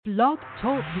Blog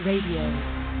Talk Radio.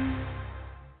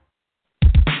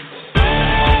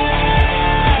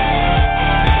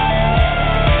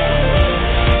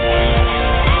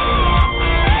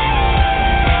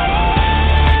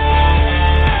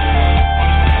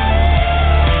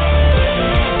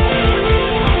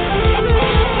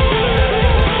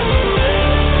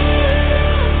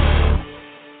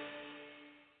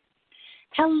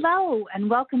 Hello, and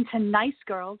welcome to Nice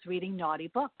Girls Reading Naughty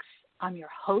Books. I'm your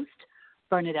host,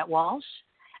 Bernadette Walsh,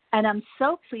 and I'm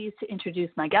so pleased to introduce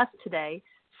my guest today,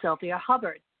 Sylvia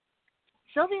Hubbard.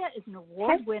 Sylvia is an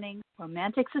award-winning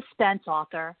romantic suspense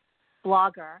author,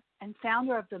 blogger, and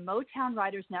founder of the Motown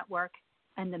Writers Network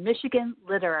and the Michigan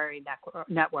Literary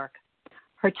Network.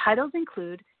 Her titles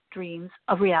include Dreams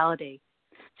of Reality.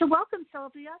 So welcome,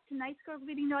 Sylvia, to Nice Girls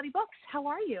Reading Naughty Books. How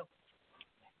are you?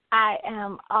 I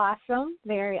am awesome,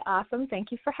 very awesome.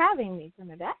 Thank you for having me,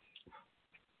 Bernadette.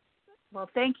 Well,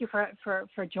 thank you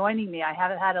for joining me. I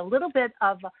have had a little bit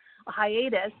of a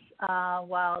hiatus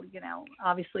while,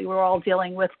 obviously we're all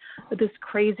dealing with this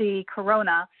crazy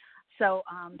corona. So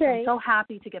I'm so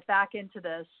happy to get back into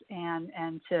this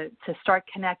and to start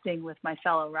connecting with my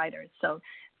fellow writers. So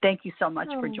thank you so much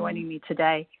for joining me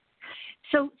today.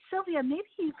 So, Sylvia, maybe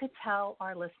you could tell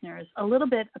our listeners a little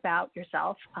bit about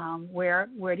yourself. Where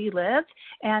do you live,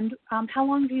 and how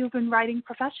long have you been writing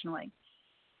professionally?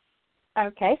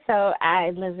 Okay, so I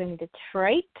live in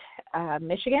Detroit,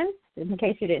 Michigan, in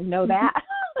case you didn't know that.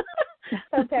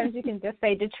 Sometimes you can just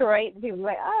say Detroit, and people are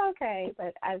like, oh, okay,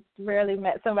 but I've rarely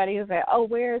met somebody who's like, oh,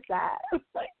 where's that?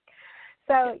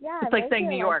 So, yeah. It's like saying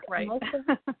New York, right?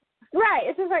 Right,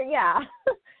 it's just like, yeah.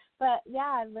 But,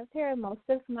 yeah, I lived here most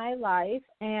of my life,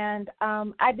 and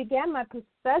I began my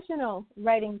professional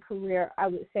writing career, I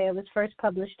would say. I was first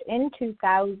published in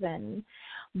 2000,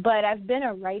 but I've been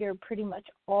a writer pretty much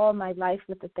all my life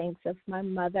with the thanks of my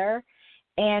mother,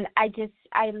 and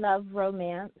I love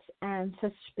romance and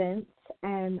suspense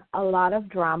and a lot of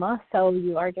drama, so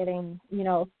you are getting,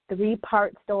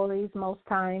 3-part stories most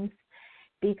times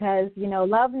because,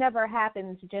 love never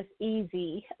happens just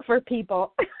easy for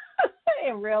people.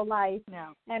 In real life.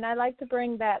 No. And I like to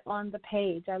bring that on the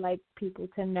page. I like people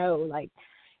to know, like,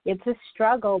 it's a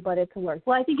struggle, but it's a work.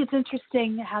 Well, I think it's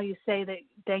interesting how you say that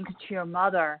thanks to your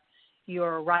mother,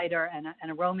 you're a writer and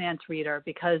a romance reader,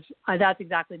 because that's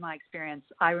exactly my experience.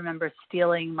 I remember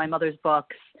stealing my mother's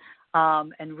books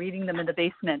and reading them in the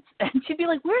basement. And she'd be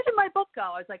like, where did my book go?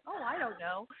 I was like, oh, I don't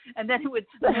know. And then it would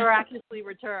miraculously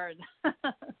return.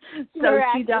 So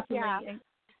she definitely...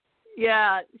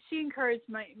 Yeah, she encouraged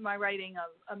my reading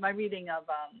of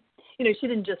she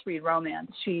didn't just read romance.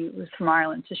 She was from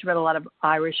Ireland, so she read a lot of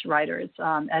Irish writers.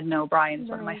 Edna O'Brien is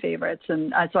one of my favorites,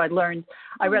 and so I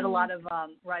read a lot of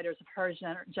writers of her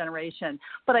generation.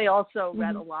 But I also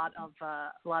read a lot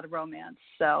of romance.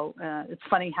 So it's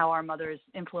funny how our mothers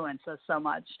influence us so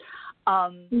much.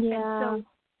 And so,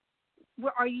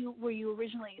 were you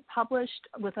originally published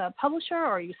with a publisher, or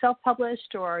are you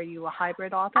self-published, or are you a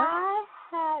hybrid author? I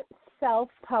had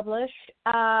self-published.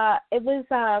 It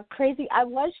was crazy. I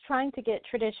was trying to get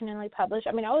traditionally published.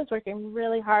 I mean, I was working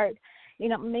really hard.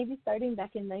 Maybe starting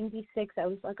back in 96, I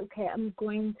was like, okay, I'm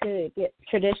going to get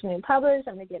traditionally published.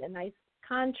 I'm going to get a nice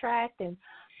contract and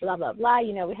blah, blah, blah.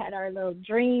 We had our little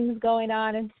dreams going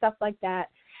on and stuff like that.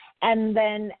 And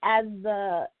then as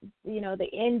the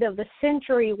end of the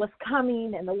century was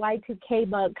coming and the Y2K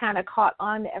bug kind of caught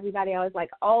on to everybody, I was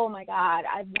like, oh, my God,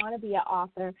 I want to be an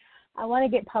author. I want to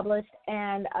get published.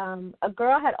 And a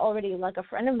girl had already, like a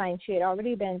friend of mine, she had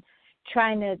already been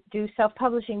trying to do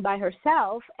self-publishing by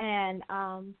herself. And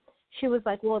she was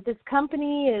like, well, this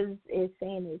company is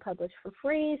saying they publish for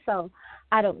free, so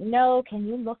I don't know. Can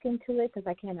you look into it? Because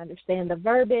I can't understand the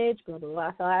verbiage, blah, blah,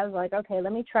 blah. So I was like, okay,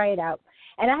 let me try it out.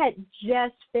 And I had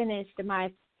just finished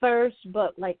my first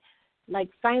book, like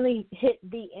finally hit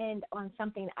the end on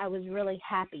something I was really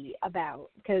happy about,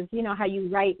 because you know how you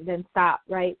write, then stop,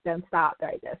 write, then stop,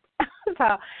 right? So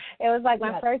it was like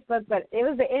my first book, but it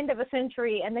was the end of a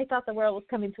century, and they thought the world was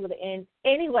coming to the end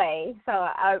anyway. So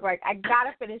I was like, I got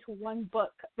to finish one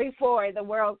book before the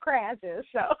world crashes.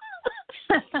 So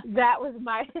that was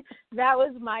my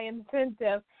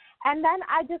incentive. And then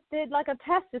I just did like a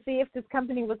test to see if this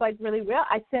company was like really real.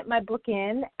 I sent my book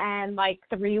in, and like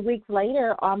 3 weeks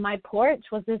later on my porch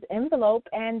was this envelope,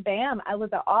 and bam, I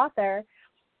was an author.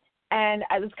 And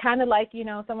I was kind of like,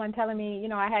 someone telling me,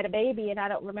 I had a baby and I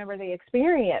don't remember the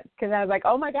experience, because I was like,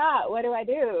 oh my God, what do I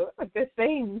do with this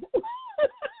thing?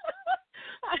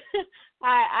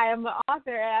 I am an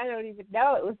author, and I don't even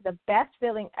know. It was the best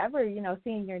feeling ever,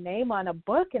 seeing your name on a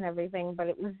book and everything. But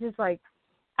it was just like,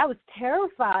 I was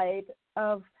terrified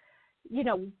of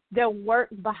the work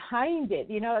behind it.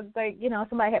 It's like,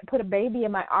 somebody had put a baby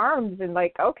in my arms and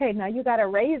like, okay, now you got to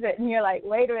raise it. And you're like,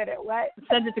 wait a minute, what?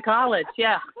 Send it to college.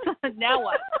 Yeah. Now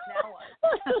what?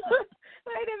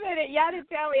 Wait a minute. Y'all didn't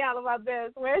tell me all about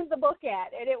this. Where's the book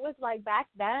at? And it was like back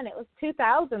then, it was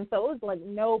 2000. So it was like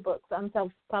no books on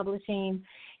self-publishing,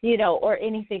 or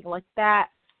anything like that.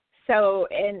 So,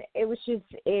 and it was just,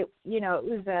 it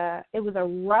was a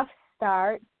rough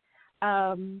start.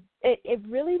 It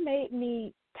really made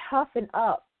me toughen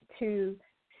up to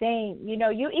saying,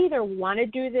 you either want to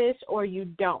do this or you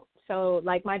don't. So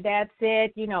like my dad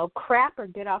said, crap or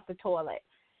get off the toilet.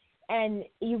 And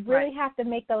you really have to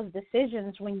make those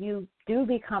decisions when you do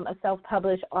become a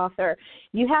self-published author.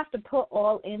 You have to put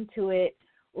all into it,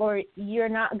 or you're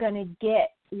not going to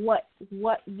get what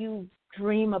you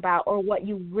dream about or what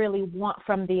you really want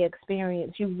from the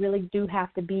experience. You really do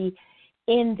have to be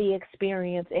in the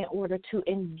experience in order to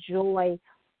enjoy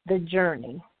the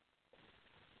journey.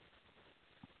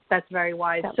 That's very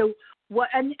wise. So what?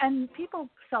 And people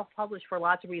self-publish for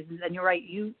lots of reasons. And you're right.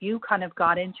 You kind of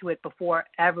got into it before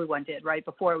everyone did, right?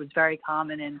 Before it was very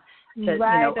common and to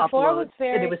upload.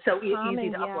 It was so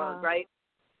easy to upload, right?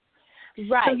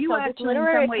 Right. So you this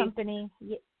literary company.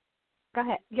 Go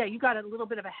ahead. Yeah, you got a little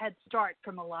bit of a head start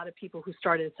from a lot of people who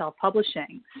started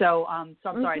self-publishing. So, I'm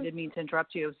sorry, I didn't mean to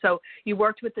interrupt you. So you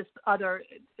worked with this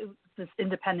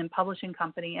independent publishing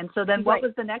company. And so then what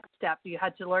was the next step? You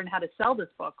had to learn how to sell this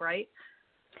book, right?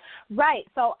 Right.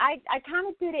 So I kind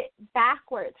of did it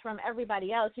backwards from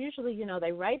everybody else. Usually,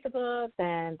 they write the book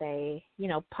and they,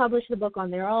 publish the book on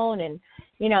their own and,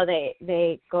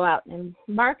 they go out and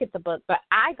market the book. But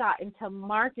I got into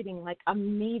marketing like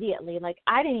immediately. Like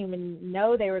I didn't even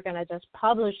know they were going to just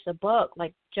publish the book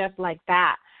like just like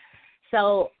that.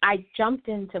 So I jumped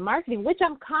into marketing, which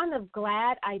I'm kind of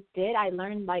glad I did. I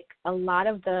learned like a lot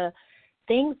of the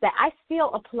things that I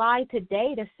still apply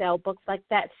today to sell books, like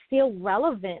that's still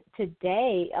relevant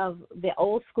today, of the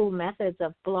old school methods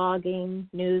of blogging,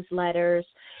 newsletters,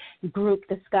 group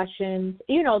discussions,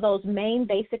 those main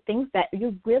basic things that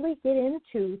you really get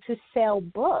into to sell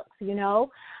books,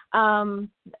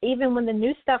 Even when the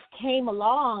new stuff came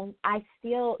along, I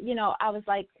still, I was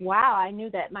like, wow, I knew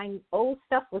that my old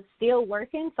stuff was still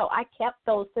working. So I kept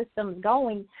those systems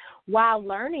going while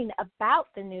learning about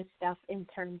the new stuff in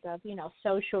terms of,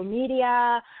 social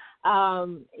media, all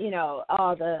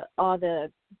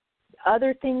the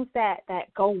other things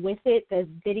that go with it, the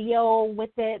video with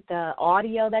it, the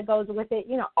audio that goes with it,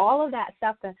 all of that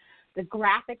stuff, the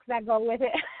graphics that go with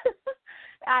it.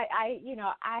 I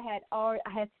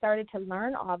had started to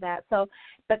learn all that. So,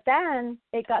 but then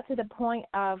it got to the point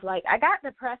of like, I got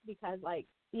depressed because like,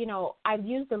 I've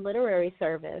used a literary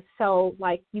service. So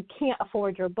like you can't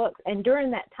afford your books. And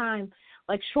during that time,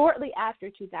 like shortly after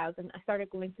 2000, I started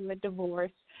going through a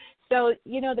divorce. So,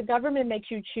 the government makes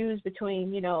you choose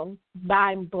between,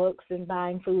 buying books and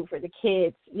buying food for the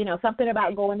kids, something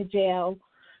about going to jail,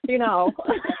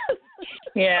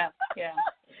 Yeah.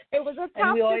 It was a tough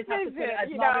and we always decision, have to put it as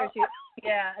mothers.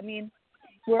 I mean,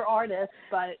 we're artists,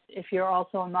 but if you're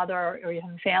also a mother or you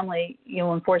have a family, you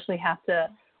unfortunately have to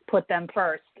put them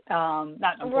first.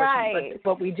 Not unfortunately, but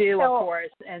what we do, of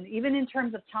course. And even in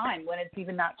terms of time, when it's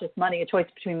even not just money, a choice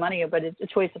between money, but it's a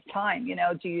choice of time.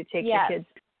 Do you take your kids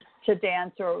to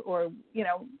dance or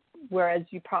whereas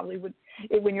you probably would,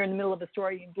 when you're in the middle of a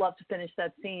story, you'd love to finish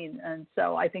that scene. And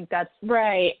so I think that's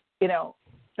right.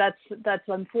 That's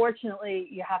unfortunately,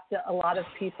 you have to, a lot of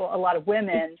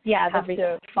women have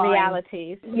to find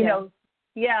realities, and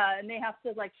they have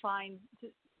to like find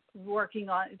working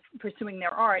on pursuing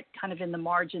their art kind of in the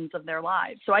margins of their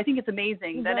lives. So I think it's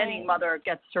amazing that any mother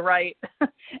gets to write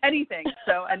anything.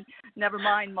 So, and never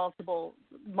mind multiple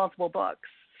books.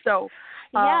 So,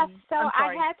 I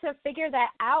had to figure that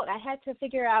out. I had to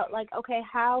figure out like, okay,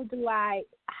 how do I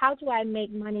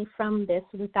make money from this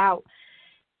without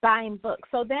buying books?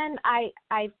 So then I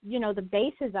the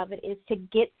basis of it is to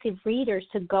get the readers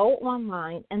to go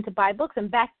online and to buy books. And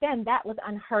back then that was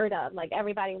unheard of. Like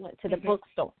everybody went to the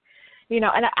bookstore, and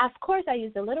of course I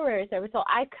used the literary service. So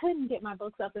I couldn't get my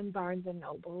books up in Barnes and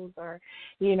Nobles or,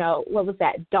 what was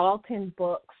that? Dalton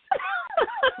Books.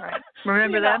 Right.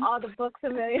 Remember them? All the books a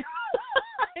million.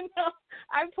 I know.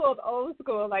 I pulled old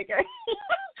school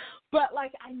but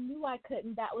like I knew I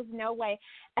couldn't. That was no way.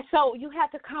 So you had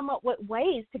to come up with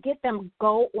ways to get them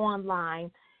go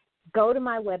online, go to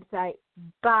my website,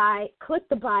 click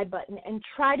the buy button, and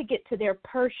try to get to their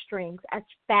purse strings as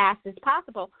fast as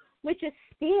possible, which is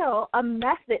still a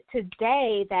method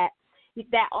today that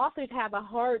that authors have a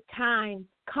hard time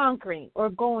conquering or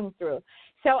going through.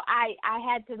 So I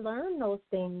had to learn those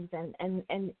things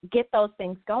and get those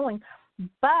things going.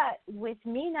 But with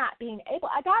me not being able,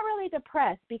 I got really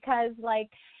depressed because, like,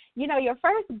 you know, your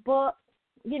first book,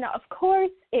 you know, of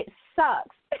course it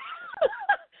sucks.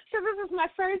 So this was my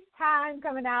first time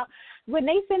coming out. When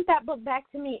they sent that book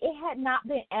back to me, it had not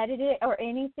been edited or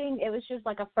anything. It was just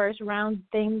like a first round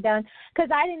thing done because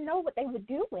I didn't know what they would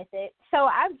do with it. So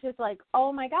I was just like,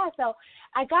 oh, my God. So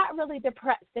I got really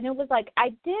depressed. And it was like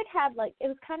I did have, like, it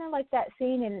was kind of like that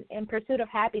scene in Pursuit of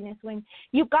Happiness when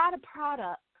you got a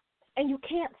product and you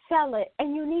can't sell it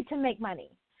and you need to make money.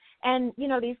 And, you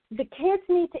know, the kids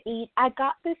need to eat. I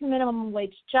got this minimum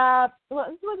wage job. Well,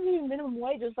 it wasn't even minimum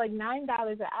wage. It was like $9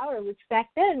 an hour, which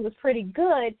back then was pretty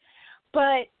good.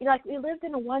 But, like, we lived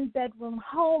in a one-bedroom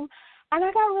home, and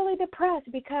I got really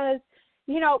depressed because,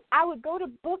 you know, I would go to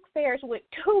book fairs with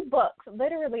 2 books.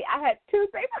 Literally, I had 2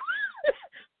 paper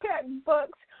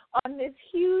books on this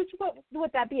huge, what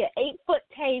would that be, an 8-foot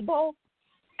table?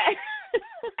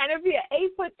 And it'd be an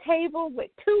 8-foot table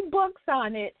with 2 books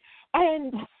on it.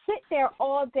 And sit there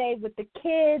all day with the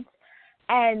kids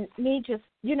and me just,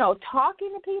 you know,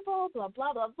 talking to people, blah,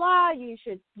 blah, blah, blah.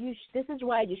 This is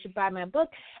why you should buy my book.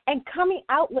 And coming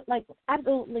out with, like,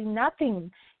 absolutely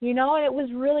nothing, you know, and it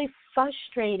was really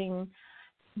frustrating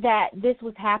that this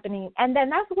was happening. And then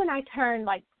that's when I turned,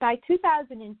 like, by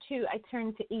 2002, I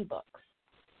turned to ebooks.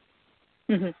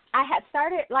 Mm-hmm. I had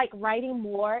started, like, writing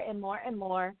more and more and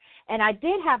more, and I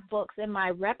did have books in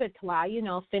my repertoire, you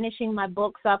know, finishing my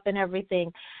books up and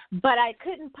everything, but I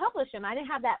couldn't publish them. I didn't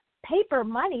have that paper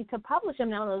money to publish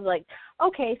them, and I was like,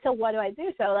 okay, so what do I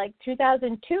do? So, like,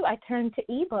 2002, I turned to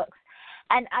ebooks,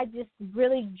 and I just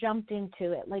really jumped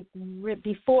into it, like,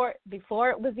 before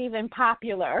it was even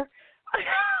popular,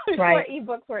 before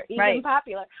ebooks were even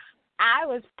popular. I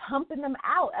was pumping them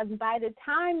out, and by the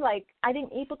time, like, I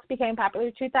think ebooks became popular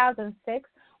in 2006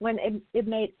 when it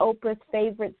made Oprah's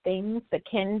favorite things. The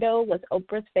Kindle was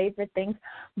Oprah's favorite things.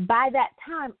 By that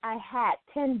time, I had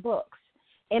 10 books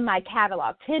in my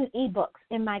catalog, 10 ebooks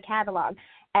in my catalog,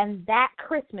 and that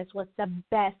Christmas was the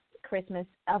best Christmas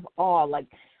of all. Like,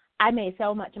 I made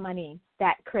so much money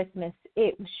that Christmas.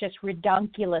 It was just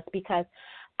redonkulous because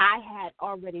I had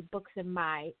already books in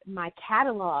my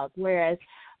catalog, whereas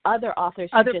other authors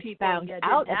who just found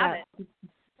out about it.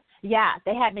 Yeah,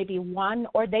 they had maybe one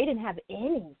or they didn't have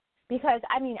any. Because,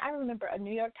 I mean, I remember a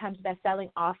New York Times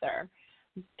bestselling author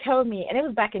told me, and it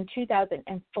was back in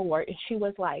 2004, and she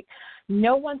was like,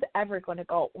 no one's ever going to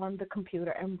go on the computer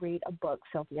and read a book,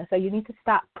 Sylvia, so you need to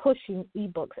stop pushing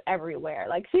ebooks everywhere.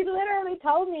 Like, she literally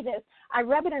told me this. I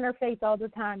rub it in her face all the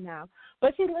time now.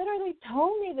 But she literally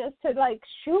told me this to, like,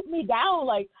 shoot me down,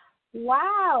 like,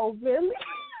 wow, really?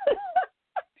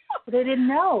 They didn't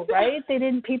know, right?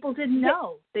 People didn't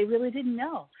know. They really didn't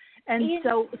know. And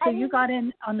so you got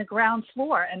in on the ground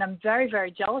floor, and I'm very,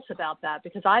 very jealous about that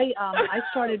because I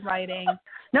started writing.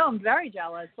 No, I'm very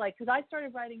jealous, like, because I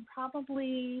started writing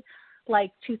probably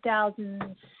like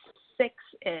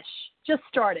 2006-ish. Just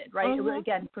started, right? Mm-hmm.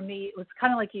 Again, for me, it was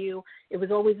kind of like you. It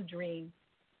was always a dream,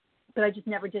 but I just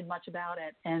never did much about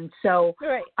it. And so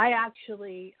I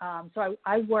actually,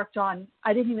 I worked on.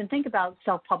 I didn't even think about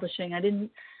self-publishing. I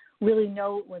didn't really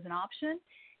know it was an option.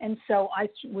 And so I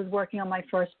was working on my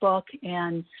first book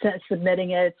and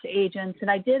submitting it to agents. And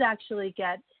I did actually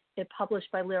get it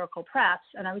published by Lyrical Press.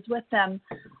 And I was with them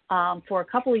for a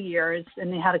couple of years,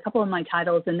 and they had a couple of my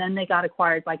titles. And then they got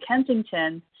acquired by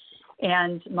Kensington.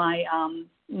 And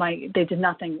they did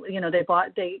nothing. You know, they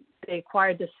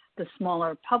acquired the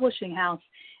smaller publishing house.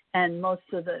 And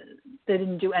they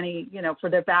didn't do any, you know, for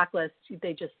their backlist.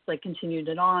 They just, like, continued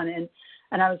it on.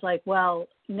 And I was like, well,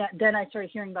 then I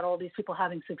started hearing about all these people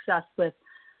having success with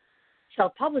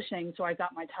self-publishing, so I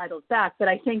got my titles back. But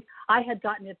I think I had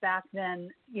gotten it back then,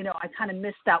 you know, I kind of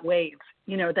missed that wave,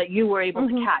 you know, that you were able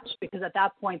to catch, because at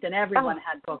that point, then everyone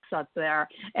had books up there,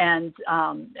 and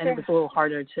it was a little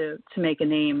harder to make a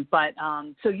name. But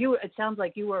so it sounds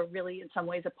like you were really, in some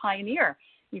ways, a pioneer.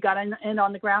 You got in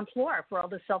on the ground floor for all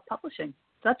the self-publishing.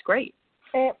 That's great.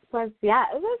 It was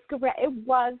great. It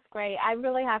was great. I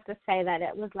really have to say that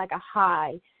it was like a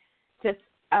high, just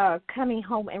coming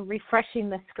home and refreshing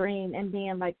the screen and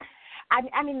being like,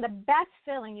 I mean, the best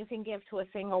feeling you can give to a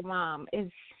single mom is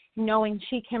knowing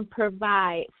she can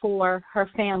provide for her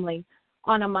family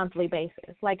on a monthly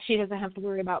basis. Like, she doesn't have to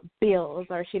worry about bills,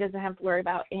 or she doesn't have to worry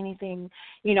about anything,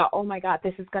 you know, oh my God,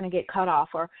 this is going to get cut off,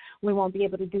 or we won't be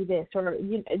able to do this, or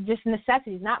just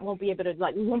necessities, we won't be able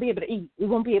to eat, we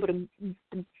won't be able to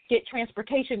get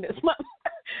transportation this month.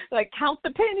 like count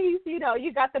the pennies,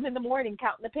 you got them in the morning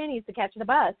counting the pennies to catch the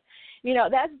bus.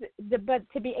 But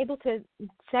to be able to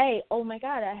say, oh my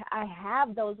God, I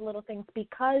have those little things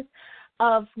because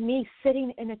of me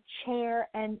sitting in a chair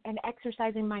and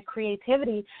exercising my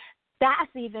creativity,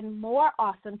 that's even more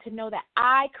awesome to know that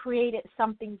I created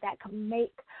something that can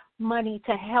make money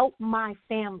to help my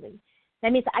family.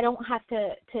 That means I don't have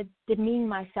to demean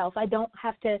myself. I don't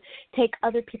have to take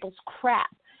other people's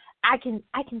crap. I can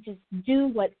just do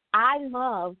what I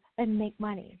love and make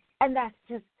money. And that's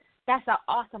an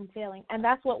awesome feeling. And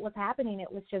that's what was happening.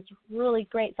 It was just really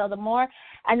great. So that's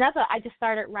what I just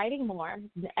started writing more.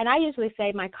 And I usually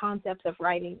say my concept of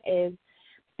writing is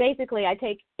basically I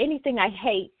take anything I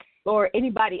hate or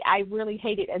anybody I really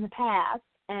hated in the past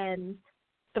and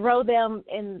throw them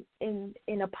in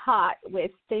a pot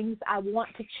with things I want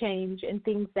to change and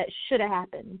things that should have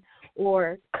happened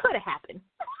or could have happened.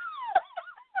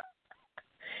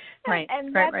 Right.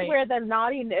 And that's where the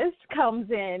naughtiness comes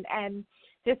in and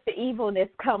just the evilness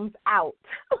comes out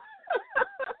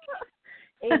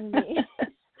in me.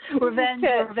 Revenge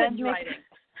writing.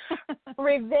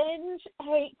 Revenge,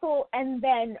 hateful, and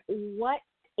then what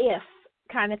if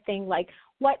kind of thing, like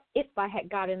what if I had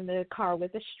got in the car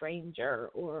with a stranger,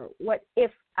 or what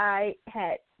if I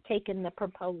had taken the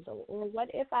proposal, or what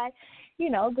if I,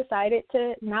 decided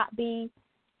to not be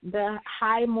the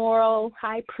high moral,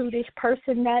 high prudish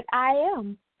person that I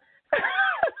am.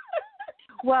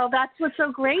 Well, that's what's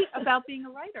so great about being a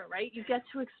writer, right? You get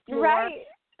to explore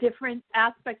different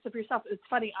aspects of yourself. It's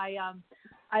funny,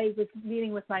 I was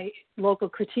meeting with my local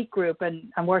critique group,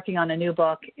 and I'm working on a new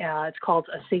book. It's called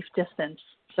A Safe Distance.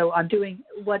 So I'm doing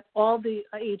what all the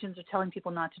agents are telling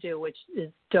people not to do, which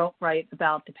is don't write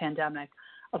about the pandemic.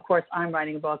 Of course, I'm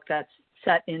writing a book that's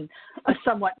set in a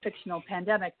somewhat fictional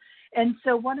pandemic. And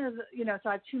so one of the, so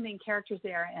I have two main characters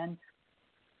there, and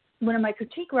one of my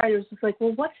critique writers was like,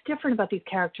 well, what's different about these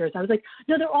characters? I was like,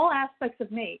 no, they're all aspects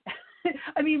of me.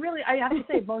 I mean, really, I have to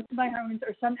say most of my heroines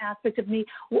are some aspect of me,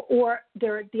 or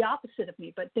they're the opposite of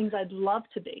me, but things I'd love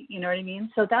to be. You know what I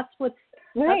mean? So that's what's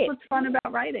fun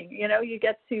about writing. You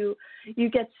get to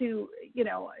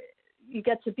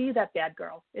be that bad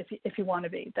girl if you want to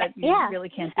be, that you really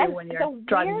can't do when you're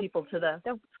driving people to the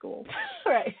school.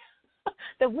 Right.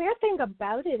 The weird thing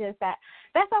about it is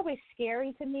that's always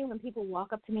scary to me when people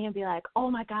walk up to me and be like, oh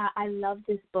my God, I love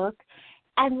this book.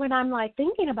 And when I'm like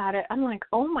thinking about it, I'm like,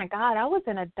 oh my God, I was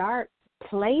in a dark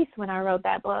place when I wrote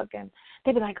that book. And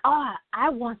they'd be like, oh, I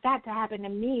want that to happen to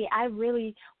me. I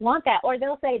really want that. Or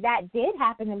they'll say that did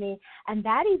happen to me. And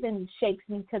that even shakes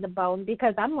me to the bone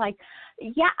because I'm like,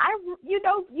 yeah, you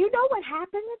know what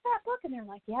happened in that book? And they're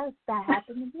like, yes, that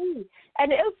happened to me.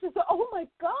 And it was just, oh my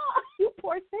God, you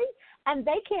poor thing. And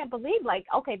they can't believe, like,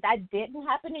 okay, that didn't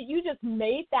happen and you just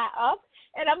made that up.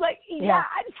 And I'm like, yeah.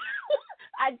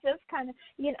 I just kind of,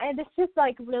 and it's just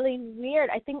like really weird.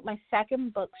 I think my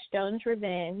second book, Stone's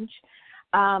Revenge,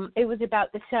 it was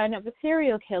about the son of a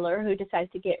serial killer who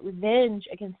decides to get revenge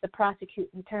against the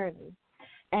prosecuting attorney.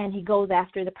 And he goes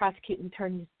after the prosecuting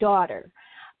attorney's daughter.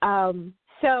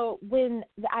 So when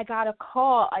I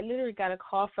literally got a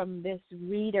call from this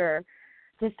reader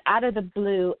just out of the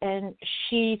blue, and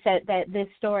she said that this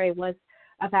story was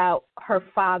about her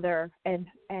father and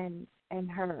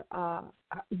her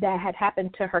that had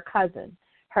happened to her cousin.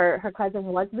 Her cousin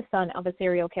was the son of a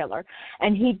serial killer,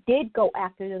 and he did go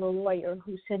after the lawyer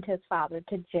who sent his father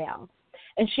to jail.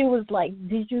 And she was like,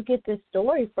 did you get this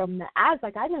story from the? I was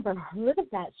like, I never heard of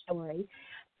that story.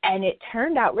 And it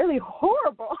turned out really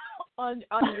horrible on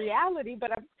reality.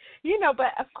 But,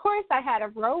 but of course I had a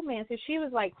romance. And she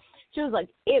was like,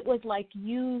 it was like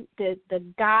you, the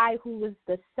guy who was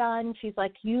the son, she's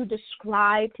like, you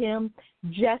described him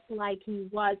just like he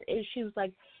was. And she was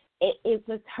like, it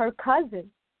was her cousin.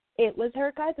 It was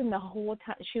her cousin the whole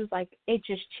time. She was like, it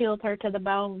just chilled her to the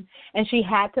bone. And she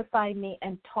had to find me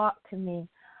and talk to me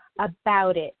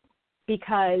about it.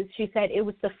 Because she said it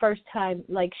was the first time,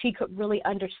 like, she could really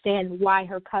understand why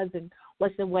her cousin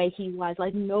was the way he was.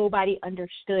 Like, nobody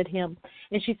understood him.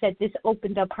 And she said this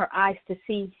opened up her eyes to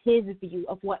see his view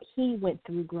of what he went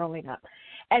through growing up.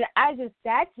 And that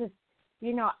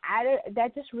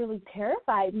just really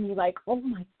terrified me. Like, oh,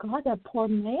 my God, that poor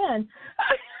man.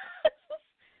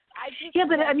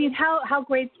 But I mean, how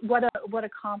great, what a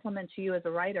compliment to you as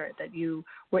a writer that you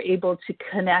were able to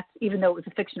connect, even though it was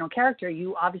a fictional character,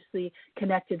 you obviously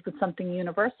connected with something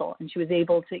universal, and she was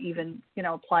able to even,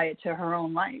 apply it to her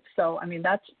own life. So, I mean,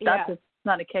 that's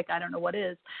not a kick. I don't know what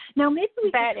is. Now, maybe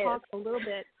we can talk a little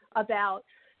bit about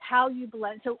how you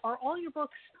blend. So are all your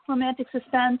books romantic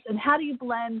suspense, and how do you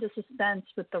blend the suspense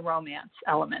with the romance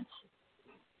elements?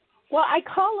 Well, I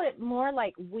call it more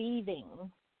like weaving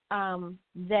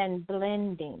than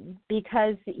blending,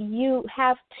 because you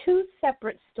have two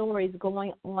separate stories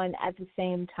going on at the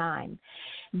same time.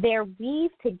 They're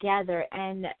weaved together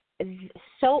and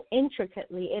so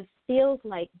intricately, it feels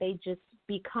like they just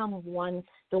become one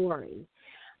story.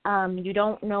 You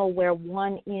don't know where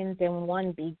one ends and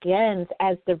one begins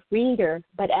as the reader,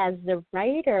 but as the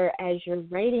writer, as you're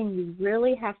writing, you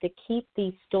really have to keep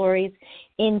these stories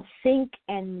in sync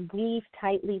and weave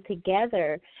tightly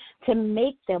together to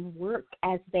make them work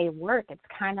as they work. It's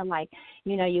kind of like,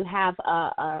 you have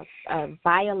a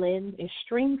violin, a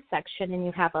string section, and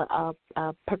you have a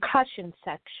percussion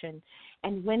section.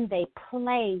 And when they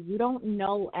play, you don't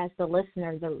know as the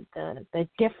listener the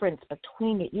difference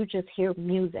between it. You just hear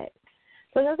music.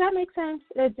 So does that make sense?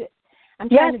 I'm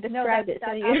trying to describe it.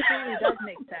 That absolutely does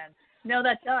make sense. No,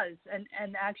 that does.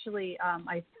 And actually,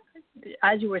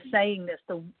 as you were saying this,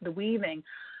 the weaving,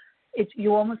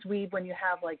 you almost weave when you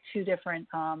have like two different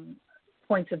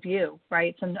points of view,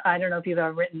 right? So I don't know if you've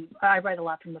ever written. I write a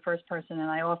lot from the first person,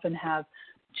 and I often have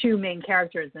two main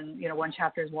characters, and one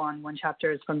chapter is one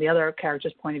chapter is from the other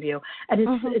character's point of view, and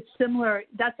it's similar.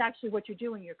 That's actually what you're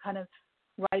doing. You're kind of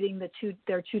writing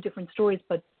there are two different stories,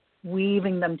 but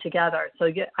weaving them together. So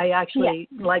I actually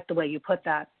like the way you put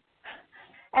that.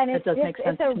 And it does make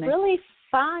sense it's to me. Really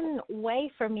fun way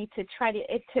for me to try to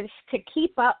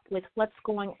keep up with what's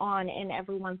going on in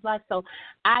everyone's life. So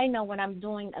I know when I'm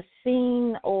doing a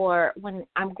scene or when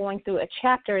I'm going through a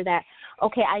chapter that,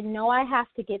 okay, I know I have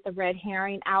to get the red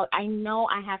herring out. I know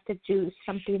I have to do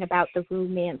something about the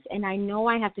romance, and I know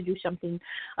I have to do something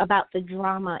about the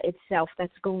drama itself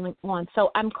that's going on.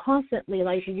 So I'm constantly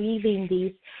like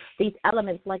weaving these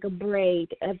elements like a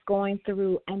braid of going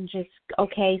through and just,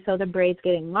 okay, so the braid's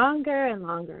getting longer and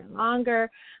longer and longer.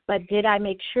 But did I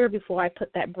make sure before I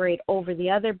put that braid over the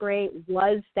other braid,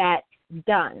 was that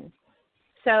done?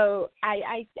 So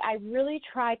I really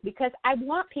tried, because I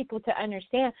want people to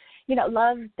understand,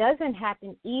 love doesn't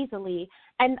happen easily,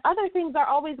 and other things are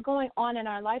always going on in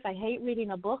our life. I hate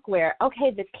reading a book where,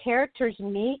 okay, the characters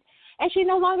meet and she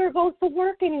no longer goes to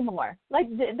work anymore.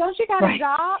 Like, don't you got a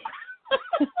job?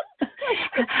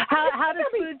 How does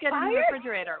food get in the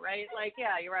refrigerator, right? Like,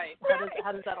 yeah, you're right.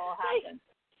 How does that all happen?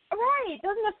 Right.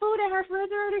 Doesn't the food in her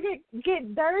refrigerator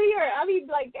get dirty? Or, I mean,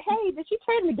 like, hey, did she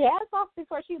turn the gas off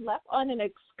before she left on an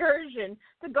excursion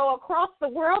to go across the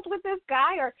world with this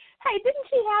guy? Or, hey, didn't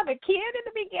she have a kid in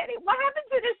the beginning? What happened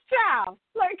to this child?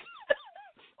 Like,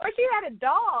 or she had a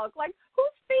dog. Like,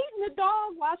 who's feeding the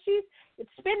dog while she's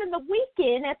spending the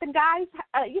weekend at the guy's,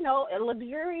 a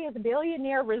luxurious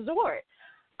billionaire resort?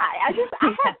 I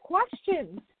have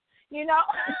questions,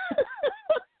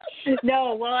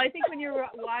 No, well, I think when you're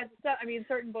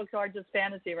certain books are just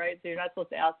fantasy, right? So you're not supposed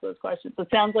to ask those questions. It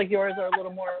sounds like yours are a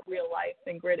little more real life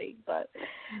and gritty. But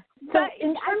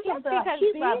in terms of the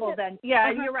heat level, then,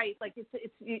 you're right. Like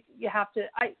it's you have to.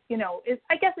 I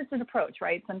guess it's an approach,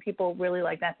 right? Some people really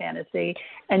like that fantasy,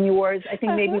 and yours, I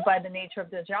think, maybe by the nature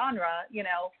of the genre,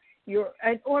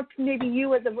 or maybe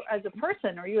you as a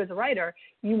person, or you as a writer,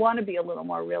 you want to be a little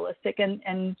more realistic, and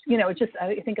it's just,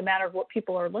 I think, a matter of what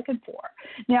people are looking for.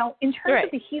 Now, in terms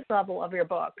of the heat level of your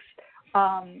books,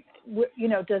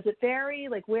 does it vary?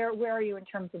 Like, where are you in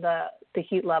terms of the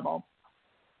heat level?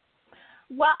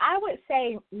 Well, I would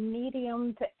say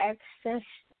medium to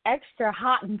extra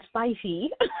hot and spicy.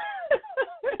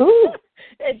 Ooh.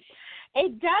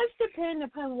 It does depend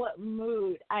upon what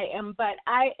mood I am, but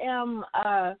I am,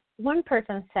 one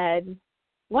person said,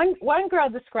 one girl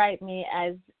described me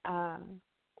as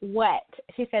wet.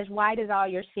 She says, why does all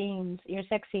your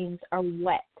sex scenes are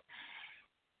wet?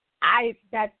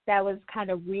 That was kind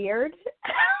of weird.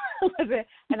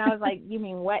 And I was like, you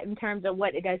mean wet in terms of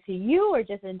what it does to you, or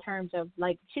just in terms of,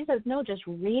 like, she says, no, just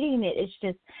reading it, it's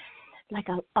just like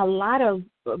a lot of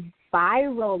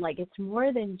viral, like it's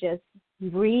more than just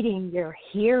reading, you're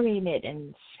hearing it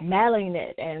and smelling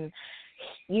it, and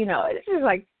it's just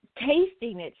like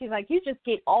tasting it. She's like, you just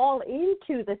get all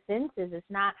into the senses. It's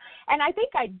not, and I think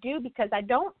I do, because I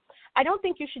don't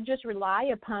think you should just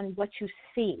rely upon what you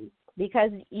see,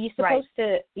 because you're supposed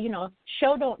to,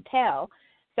 show don't tell.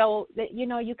 So that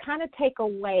you kind of take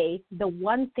away the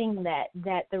one thing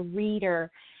that the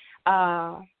reader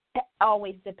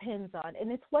always depends on,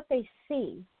 and it's what they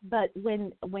see. But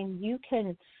when you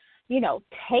can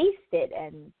taste it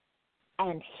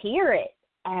and hear it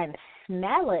and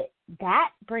smell it, that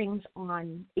brings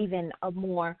on even a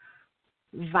more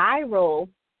viral,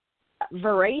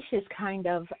 voracious kind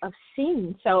of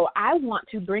scene. So I want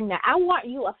to bring that. I want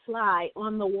you a fly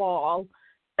on the wall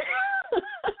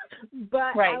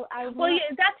But right. I Well, want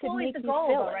that's to always make the you goal,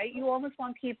 feel though, it. right? You almost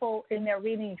want people in their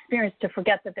reading experience to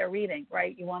forget that they're reading,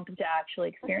 right? You want them to actually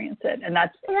experience it, and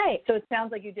that's Right. So it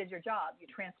sounds like you did your job. You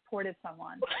transported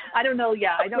someone. I don't know.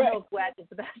 Yeah, I don't know if wet is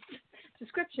the best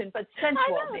description, but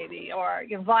sensual maybe, or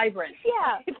vibrant.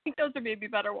 Yeah. I think those are maybe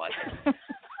better ones.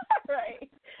 Right.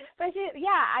 But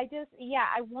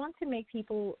I want to make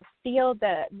people feel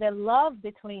the love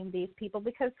between these people,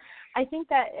 because I think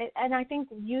that, and I think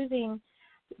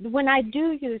when I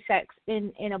do use sex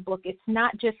in a book, it's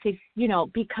not just to,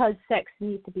 because sex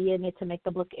needs to be in it to make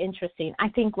the book interesting. I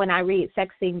think when I read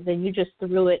sex scenes and you just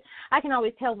threw it, I can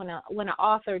always tell when an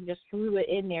author just threw it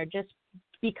in there just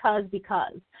because.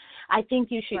 I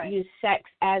think you should use sex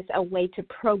as a way to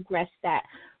progress that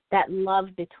love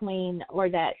between, or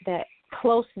that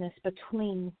closeness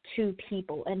between two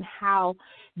people, and how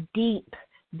deep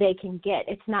they can get.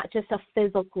 It's not just a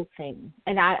physical thing.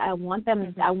 And I want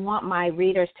them, I want my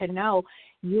readers to know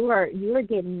you're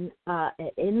getting an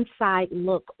inside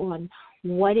look on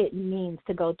what it means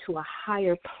to go to a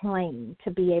higher plane,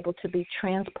 to be able to be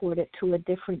transported to a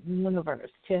different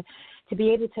universe, to be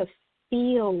able to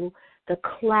feel the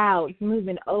clouds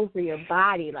moving over your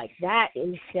body. Like, that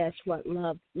is just what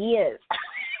love is.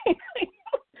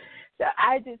 So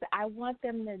I want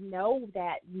them to know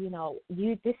that,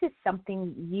 this is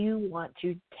something you want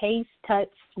to taste, touch,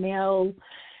 smell,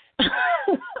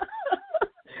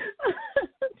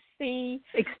 see.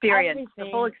 Experience, everything.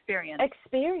 the full experience.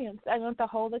 Experience. I want the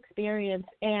whole experience.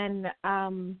 And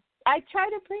I try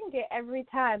to bring it every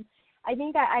time. I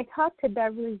think I talked to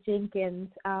Beverly Jenkins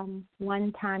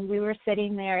one time. We were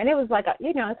sitting there, and it was like,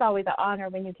 it's always an honor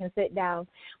when you can sit down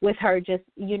with her, just,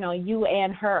 you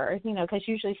and her, because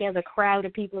usually she has a crowd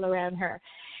of people around her.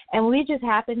 And we just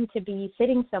happened to be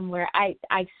sitting somewhere. I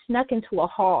snuck into a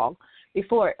hall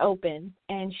before it opened,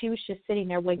 and she was just sitting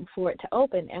there waiting for it to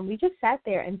open. And we just sat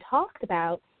there and talked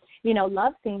about,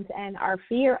 love scenes and our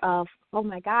fear of, oh,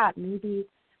 my God, maybe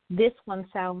this one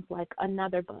sounds like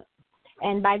another book.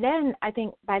 And by then, I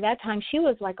think by that time, she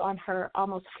was like on her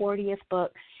almost 40th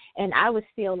book, and I was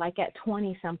still like at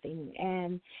 20-something.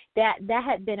 And that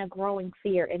had been a growing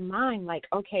fear in mine, like,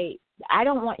 okay, I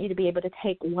don't want you to be able to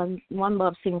take one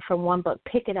love scene from one book,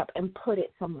 pick it up, and put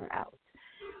it somewhere else,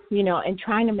 and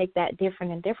trying to make that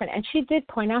different and different. And she did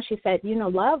point out, she said,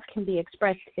 love can be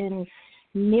expressed in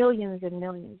millions and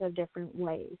millions of different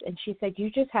ways. And she said, you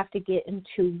just have to get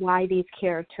into why these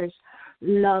characters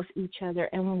love each other,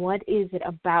 and what is it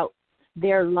about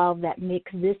their love that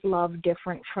makes this love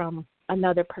different from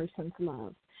another person's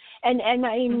love. And I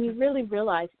mean, you really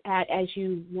realize that as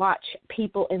you watch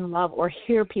people in love or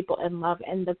hear people in love,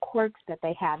 and the quirks that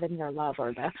they have in their love,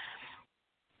 or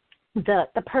the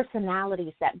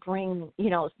personalities that bring,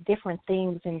 different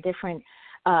things and different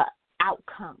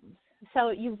outcomes.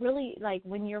 So you really, like,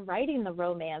 when you're writing the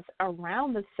romance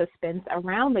around the suspense,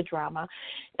 around the drama,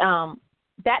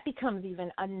 that becomes even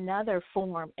another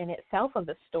form in itself of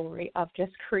the story, of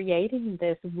just creating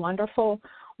this wonderful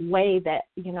way that,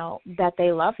 that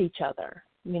they love each other,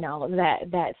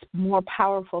 that's more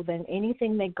powerful than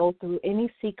anything they go through,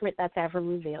 any secret that's ever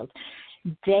revealed.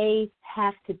 They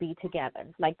have to be together.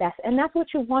 Like, that's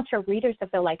what you want your readers to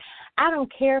feel like. I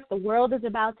don't care if the world is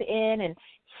about to end and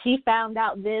she found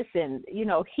out this, and,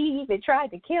 he even tried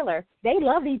to kill her. They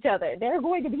love each other. They're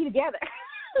going to be together.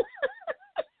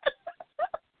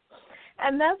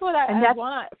 And that's what I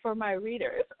want for my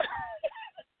readers.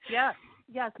 Yes.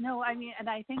 No, I mean, and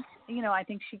I think,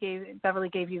 Beverly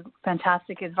gave you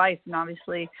fantastic advice, and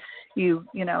obviously you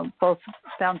both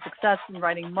found success in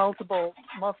writing multiple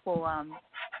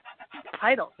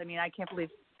titles. I mean, I can't believe,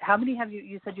 how many have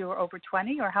you said you were over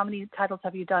 20, or how many titles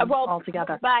have you done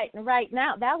altogether? Right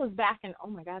now, that was back in, oh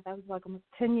my God, that was like almost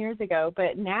 10 years ago,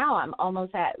 but now I'm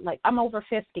almost at, I'm over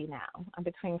 50 now. I'm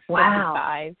between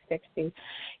 55, 60.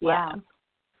 Wow. Yeah.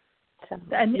 So,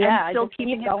 and still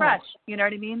keeping it fresh. You know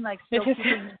what I mean? Like, still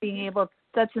being able.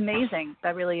 That's amazing.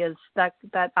 That really is. That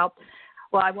out.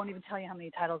 Well, I won't even tell you how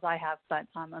many titles I have, but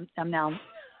I'm now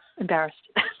embarrassed.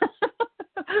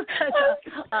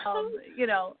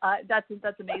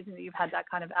 That's amazing that you've had that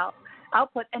kind of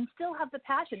output and still have the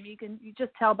passion. You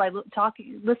just tell by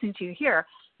listening to you here,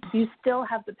 you still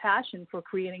have the passion for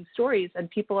creating stories, and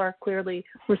people are clearly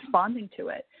responding to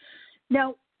it.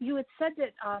 Now, you had said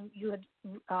that you had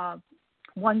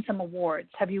won some awards.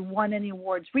 Have you won any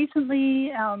awards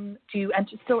recently? Do you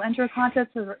still enter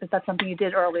contests, or is that something you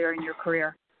did earlier in your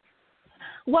career?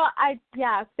 Well, I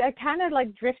kind of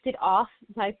like drifted off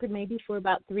like maybe for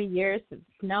about 3 years.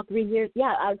 Now 3 years.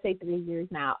 Yeah, I would say 3 years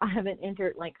now. I haven't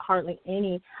entered like hardly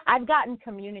any. I've gotten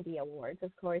community awards,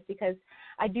 of course, because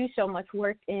I do so much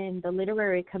work in the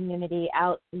literary community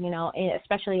out,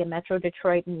 especially in Metro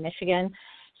Detroit and Michigan.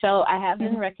 So I have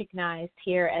been recognized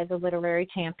here as a literary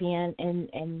champion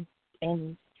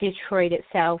in Detroit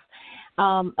itself.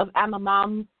 I'm a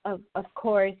mom, of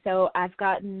course, so I've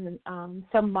gotten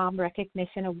some mom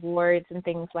recognition awards and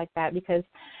things like that because,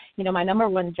 my number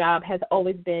one job has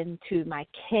always been to my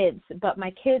kids. But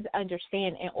my kids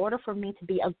understand in order for me to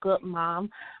be a good mom,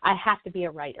 I have to be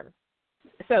a writer.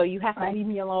 So you have to leave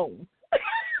me alone.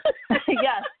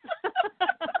 Yes.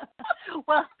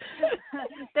 Well,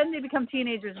 then they become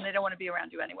teenagers and they don't want to be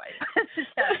around you anyway.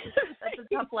 That's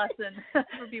a tough lesson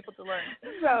for people to learn.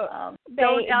 So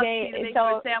don't ask me to make you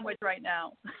a sandwich right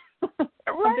now.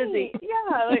 I'm busy.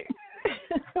 Yeah.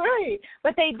 Right.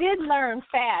 But they did learn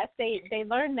fast. They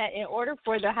learned that in order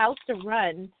for the house to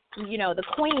run, the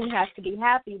queen has to be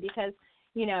happy because,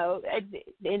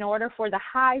 in order for the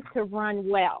hive to run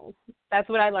well, that's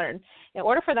what I learned. In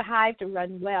order for the hive to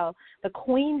run well, the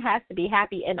queen has to be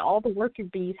happy and all the worker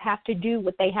bees have to do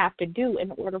what they have to do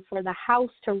in order for the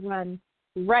house to run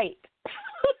right.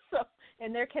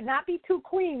 And there cannot be two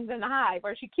queens in the hive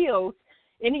or she kills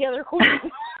any other queen.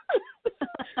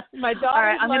 My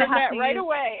daughter learned that right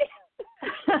away.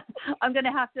 I'm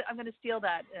gonna steal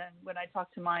that when I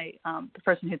talk to my the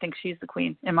person who thinks she's the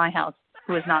queen in my house,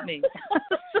 who is not me.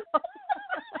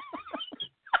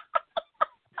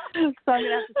 So I'm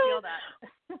gonna have to steal that.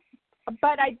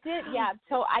 But I did,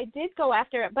 so I did go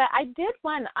after it. But I did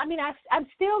one. I mean, I'm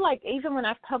still like, even when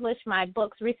I've published my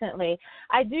books recently,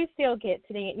 I do still get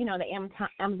to the, the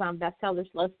Amazon bestsellers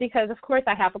list because, of course,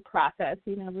 I have a process.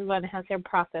 Everyone has their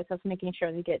process of making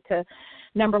sure they get to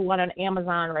number one on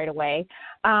Amazon right away.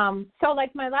 So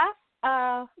like my last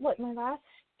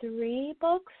 3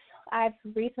 books I've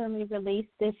recently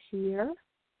released this year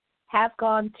have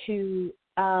gone to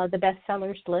the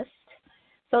bestsellers list.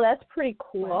 So that's pretty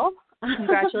cool. Wow.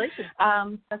 Congratulations.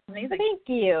 That's amazing. Thank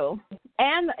you.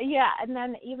 And and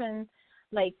then even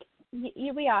like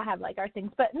we all have like our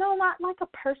things, but no, not like a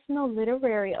personal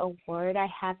literary award. I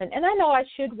haven't, and I know I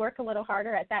should work a little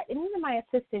harder at that. And even my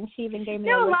assistant, she even gave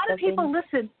me a lot of people things.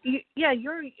 Listen.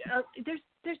 You're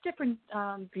there's different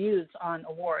views on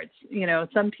awards.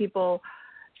 Some people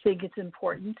think it's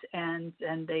important and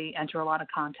they enter a lot of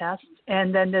contests,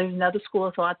 and then there's another school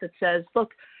of thought that says,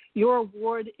 look, your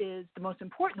award is the most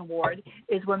important award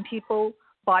is when people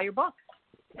buy your books.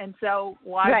 And so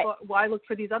why look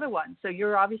for these other ones? So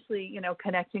you're obviously,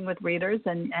 connecting with readers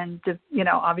and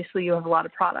obviously you have a lot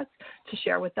of products to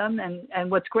share with them.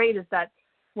 And what's great is that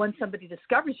once somebody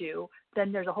discovers you,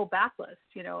 then there's a whole backlist.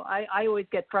 I always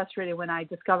get frustrated when I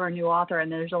discover a new author and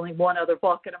there's only one other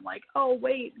book and I'm like, oh,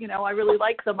 wait, I really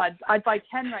like them. I'd buy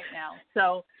 10 right now.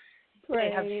 So they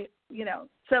have,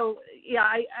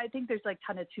 I think there's like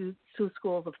kind of two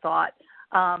schools of thought.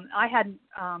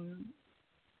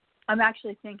 I'm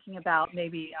actually thinking about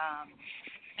maybe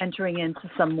entering into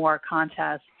some more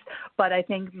contests, but I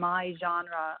think my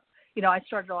genre, I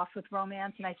started off with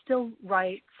romance and I still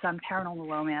write some paranormal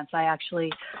romance. I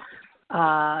actually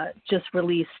just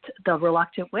released The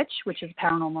Reluctant Witch, which is a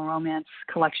paranormal romance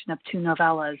collection of 2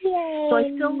 novellas. Yay. So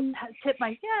I still tip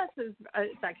my,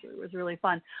 it was really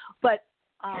fun. But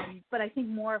I think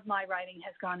more of my writing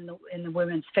has gone in the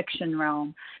women's fiction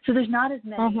realm. So there's not as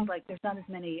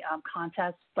many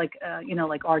contests like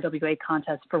RWA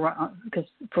contests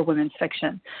for women's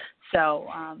fiction. So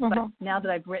but now that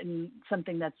I've written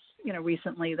something that's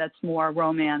recently that's more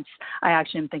romance, I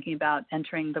actually am thinking about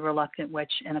entering The Reluctant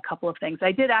Witch in a couple of things.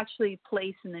 I did actually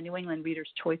place in the New England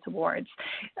Readers' Choice Awards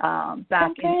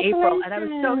back in April, and I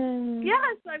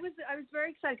was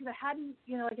very excited because I hadn't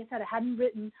like I said, I hadn't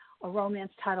written a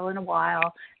romance title in a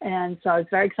while, and so I was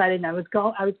very excited. And I was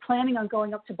planning on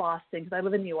going up to Boston because I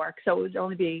live in New York, so it would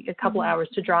only be a couple hours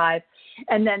to drive,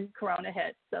 and then Corona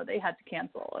hit, so they had to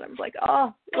cancel. And I was like, it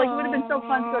would have been so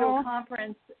fun to go to a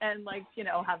conference and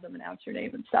have them announce your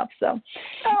name and stuff. So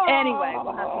anyway,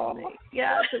 we'll have to see.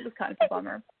 Yes, it was kind of a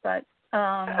bummer, but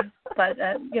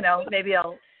maybe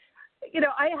I'll.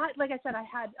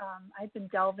 I've been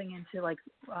delving into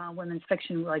women's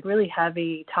fiction, women's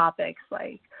heavy topics.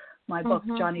 Like my book,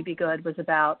 Johnny Be Good, was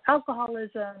about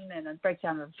alcoholism and a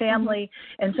breakdown of a family.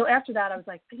 And so after that, I was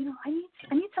like, I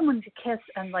need someone to kiss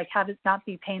and have it not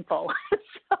be painful.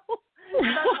 So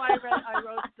that's why I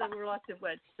wrote The Reluctant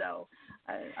Witch. So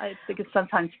I think it's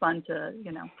sometimes fun to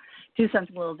do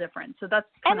something a little different. So that's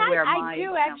kind of where I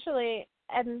do actually,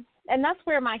 and that's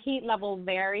where my heat level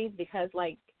varies because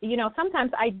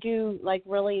sometimes I do like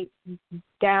really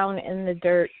down in the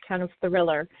dirt kind of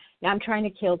thriller. I'm trying to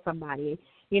kill somebody,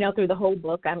 through the whole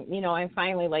book. I'm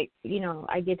finally like,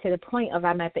 I get to the point of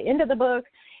I'm at the end of the book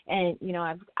and,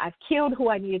 I've killed who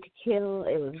I needed to kill.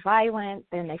 It was violent.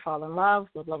 Then they fall in love,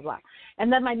 blah, blah, blah.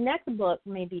 And then my next book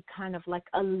may be kind of like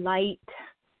a light,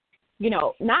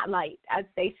 not light. I'd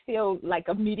say still like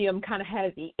a medium kind of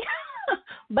heavy.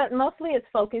 But mostly it's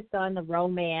focused on the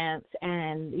romance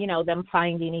and, them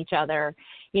finding each other,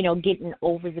 getting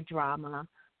over the drama.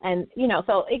 And,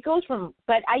 so it goes from,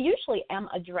 but I usually am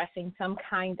addressing some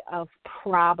kind of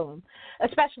problem,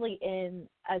 especially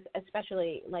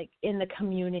like in the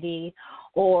community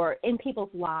or in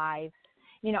people's lives.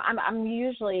 I'm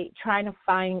usually trying to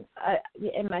find,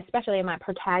 especially in my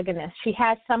protagonist, she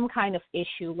has some kind of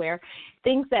issue where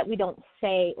things that we don't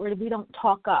say or we don't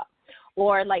talk up.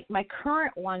 Or like my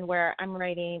current one where I'm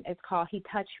writing, it's called He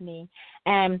Touched Me,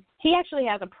 and he actually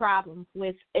has a problem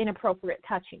with inappropriate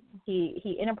touching.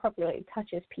 He inappropriately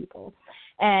touches people,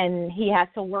 and he has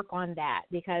to work on that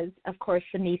because, of course,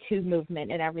 the Me Too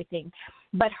movement and everything.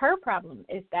 But her problem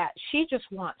is that she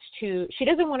doesn't want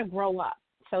to grow up,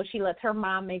 so she lets her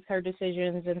mom make her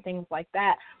decisions and things like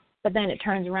that. But then it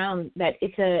turns around that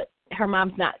her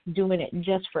mom's not doing it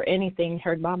just for anything.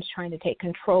 Her mom's trying to take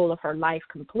control of her life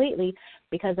completely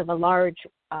because of a large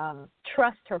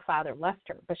trust her father left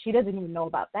her. But she doesn't even know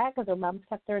about that because her mom's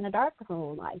kept her in the dark her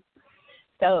whole life.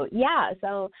 So,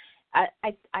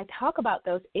 I talk about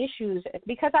those issues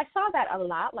because I saw that a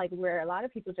lot, like where a lot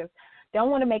of people just don't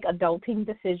want to make adulting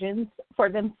decisions for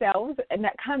themselves, and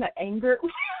that kind of angered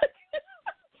me.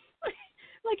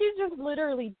 Like you just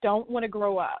literally don't want to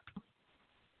grow up.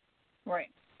 Right.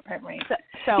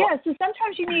 So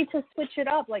sometimes you need to switch it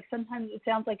up. Like sometimes it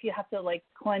sounds like you have to like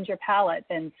cleanse your palate.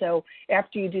 And so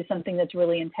after you do something that's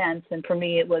really intense, and for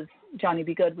me it was Johnny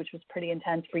Be Good, which was pretty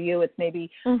intense. For you, it's maybe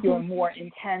your more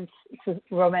intense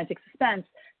romantic suspense.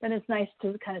 Then it's nice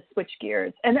to kind of switch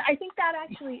gears. And I think that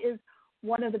actually is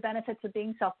one of the benefits of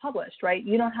being self-published, right?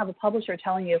 You don't have a publisher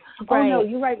telling you, oh no,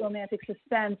 you write romantic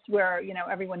suspense where,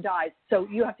 everyone dies, so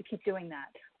you have to keep doing that.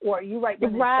 Or you write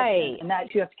women's fiction, and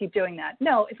that you have to keep doing that.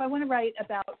 No, if I want to write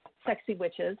about sexy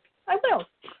witches, I will.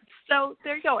 So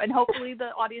there you go, and hopefully the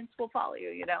audience will follow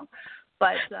you.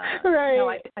 But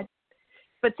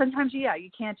but sometimes you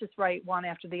can't just write one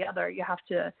after the other. You have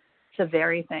to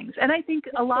vary things, and I think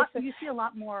you see a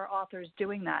lot more authors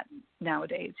doing that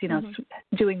nowadays.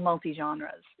 Doing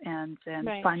multi-genres and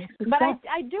finding success. But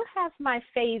I do have my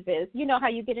phases. You know how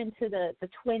you get into the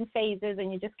twin phases,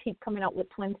 and you just keep coming up with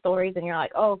twin stories, and you're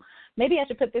like, oh, maybe I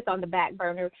should put this on the back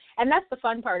burner. And that's the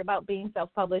fun part about being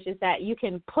self-published is that you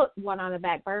can put one on the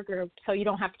back burner, so you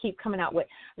don't have to keep coming out with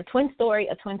a twin story,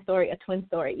 a twin story, a twin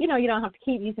story. You don't have to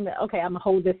keep using it. Okay, I'm gonna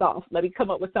hold this off. Let me come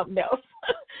up with something else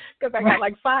because I got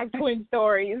like 5 twin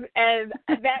stories, and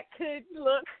that could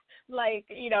look like,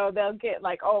 they'll get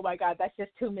like, oh my God, that's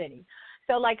just too many.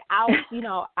 So like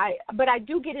but I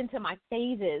do get into my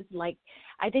phases. Like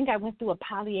I think I went through a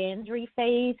polyandry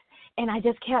phase, and I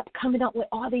just kept coming up with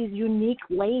all these unique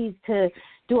ways to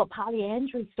do a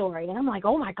polyandry story. And I'm like,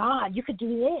 oh my God, you could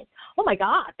do this. Oh my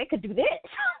God, they could do this.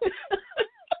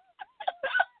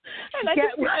 And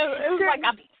it was like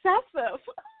obsessive.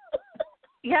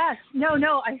 Yes.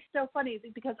 No, it's so funny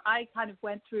because I kind of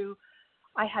went through,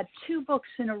 I had 2 books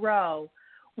in a row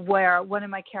where one of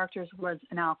my characters was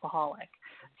an alcoholic.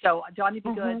 So Johnny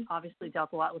Be Good obviously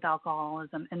dealt a lot with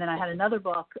alcoholism. And then I had another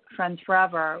book, Friends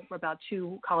Forever, about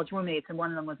 2 college roommates, and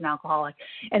one of them was an alcoholic.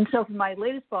 And so for my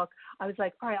latest book, I was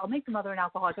like, all right, I'll make the mother an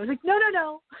alcoholic. I was like, no.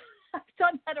 I've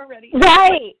done that already.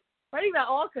 Right. Writing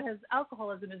about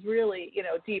alcoholism is really,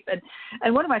 deep.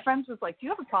 And one of my friends was like, do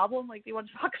you have a problem? Like, do you want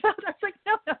to talk about it? I was like,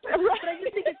 no. But I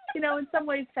just think it's, in some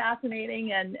ways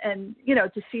fascinating and,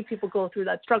 to see people go through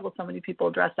that struggle. So many people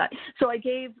address that. So and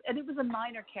it was a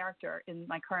minor character in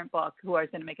my current book who I was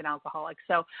going to make an alcoholic.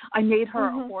 So I made her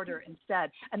a hoarder instead.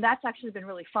 And that's actually been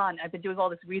really fun. I've been doing all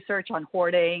this research on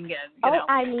hoarding and,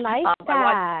 I like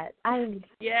that.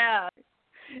 Yeah.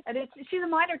 And she's a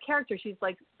minor character. She's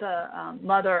like the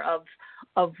mother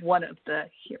of one of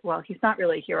he's not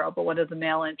really a hero, but one of the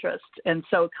male interests. And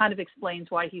so it kind of explains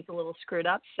why he's a little screwed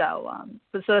up. So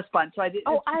that's fun. So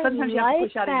sometimes you have to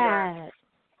push out of your.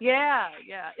 Yeah.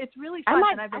 It's really fun.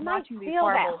 And I've been watching these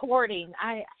horrible. That hoarding.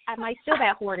 I might steal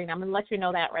that hoarding. I'm going to let you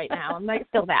know that right now. I might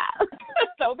steal that.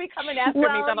 Don't be coming after me.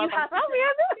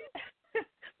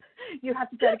 You have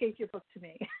to dedicate your book to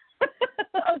me.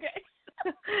 Okay.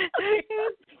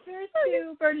 Here's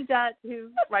to Bernadette,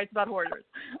 who writes about hoarders.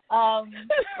 But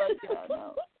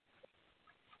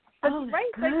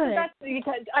right.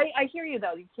 I hear you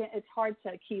though. You can't. It's hard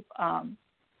to keep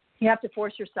you have to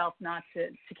force yourself not to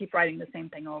keep writing the same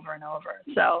thing over and over.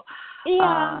 So,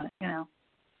 yeah. you know.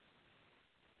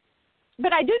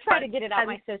 But I do try to get it out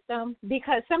my system,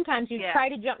 because sometimes you try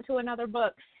to jump to another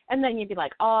book and then you'd be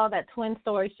like, oh, that twin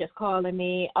story's just calling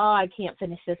me. Oh, I can't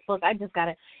finish this book. I just got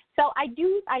to. So I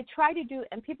try to do,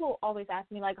 and people always ask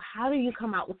me, like, how do you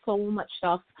come out with so much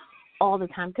stuff all the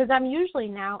time? Because I'm usually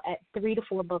now at 3 to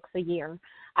 4 books a year.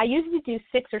 I usually do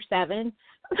 6 or 7.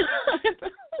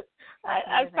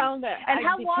 I found that. And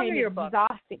how long are your books?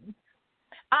 Exhausting.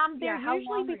 They're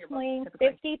usually between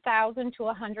 50,000 to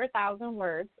 100,000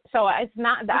 words. So it's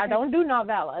not. I don't do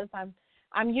novellas.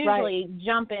 I'm usually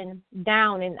jumping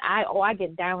down, and I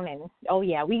get down, and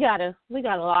we got a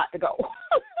lot to go.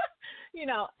 You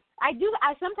know,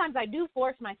 sometimes I do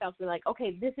force myself to be like,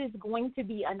 okay, this is going to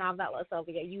be a novella,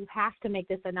 Sylvia. You have to make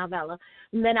this a novella.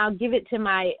 And then I'll give it to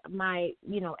my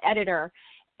editor,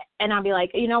 and I'll be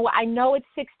like, you know what, I know it's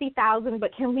 60,000,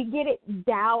 but can we get it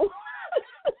down?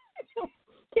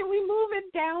 Can we move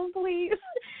it down, please?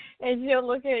 And she'll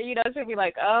look at it, she'll be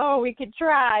like, oh, we could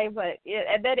try, and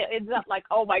then it ends up like,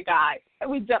 oh my God,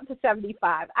 we jumped to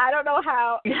 75. I don't know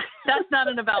how. That's not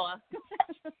a novella.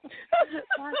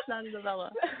 That's not a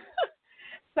novella.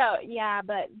 So,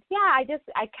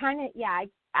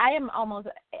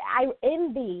 I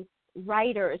envy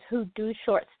writers who do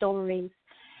short stories.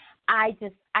 I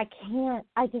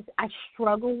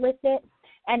struggle with it.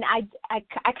 And I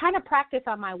kind of practice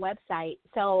on my website.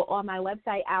 So on my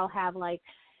website, I'll have like,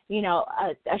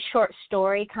 a short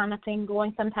story kind of thing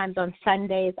going. Sometimes on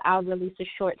Sundays, I'll release a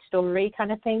short story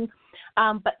kind of thing.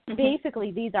 But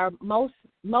basically, these are most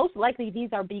likely these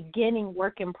are beginning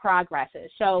work in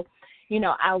progresses. So,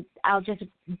 I'll just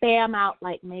bam out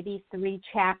like maybe 3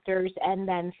 chapters and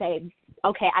then say,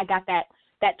 okay, I got that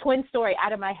twin story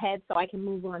out of my head, so I can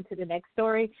move on to the next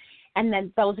story. And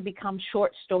then those become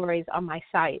short stories on my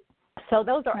site. So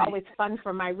those are always fun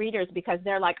for my readers, because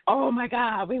they're like, oh, my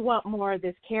God, we want more of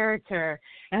this character.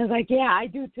 And I was like, yeah, I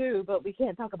do too, but we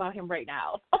can't talk about him right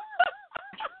now.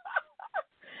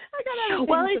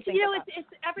 Well, it's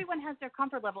everyone has their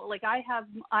comfort level. Like I have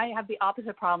the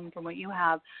opposite problem from what you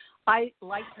have. I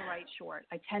like to write short.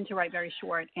 I tend to write very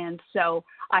short, and so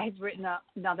I have written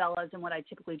novellas. And what I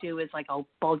typically do is like I'll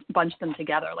bunch them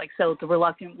together. Like so, The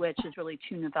Reluctant Witch is really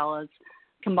 2 novellas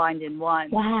combined in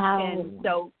one. Wow! And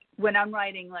so when I'm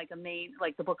writing like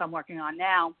the book I'm working on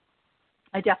now,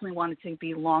 I definitely want it to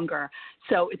be longer.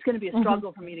 So it's going to be a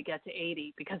struggle for me to get to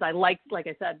 80, because I like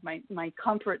I said, my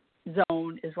comfort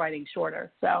zone is writing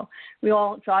shorter. So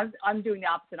I'm doing the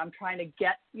opposite. I'm trying to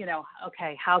get,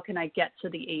 okay, how can I get to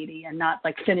the 80 and not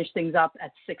like finish things up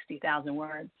at 60,000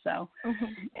 words. So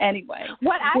anyway,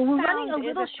 what we're running a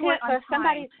little short on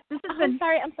time. I'm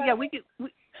sorry. Yeah,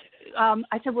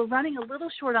 I said we're running a little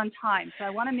short on time, so I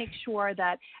want to make sure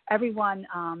that everyone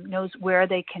knows where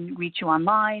they can reach you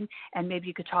online, and maybe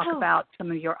you could talk about some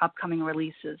of your upcoming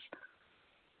releases.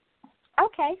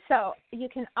 Okay, so you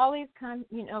can always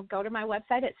go to my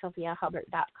website at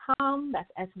sylviahubbard.com.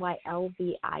 That's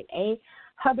SYLVIA,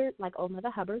 Hubbard, like old mother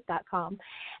Hubbard.com.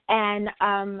 And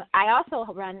I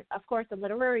also run, of course, a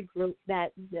literary group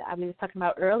that I was talking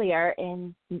about earlier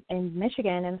in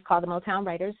Michigan, and it's called the Motown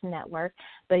Writers Network.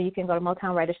 But you can go to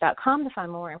motownwriters.com to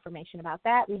find more information about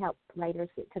that. We help writers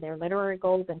get to their literary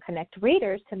goals and connect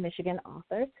readers to Michigan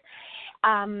authors.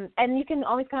 And you can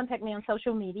always contact me on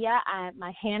social media.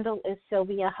 My handle is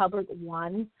Sylvia Hubbard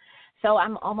 1. So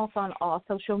I'm almost on all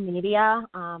social media.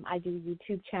 I do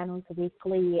YouTube channels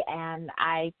weekly, and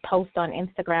I post on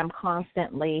Instagram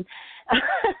constantly.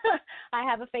 I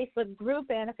have a Facebook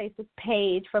group and a Facebook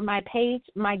page. For my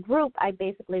group, I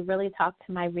basically really talk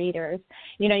to my readers.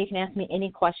 You can ask me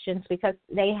any questions, because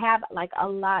they have like a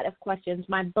lot of questions.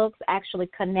 My books actually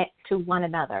connect to one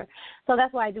another. So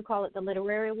that's why I do call it the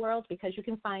literary world, because you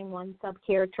can find one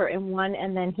sub-character in one,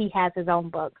 and then he has his own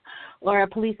book. Or a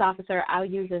police officer I'll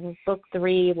use in book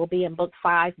 3 will be in book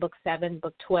 5, book 7,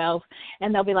 book 12,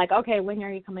 and they'll be like, okay, when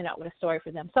are you coming up with a story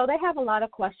for them? So they have a lot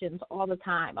of questions all the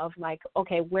time of like,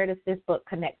 okay, where does this book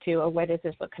connect to, or where does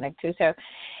this book connect to? So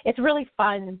it's really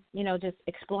fun, just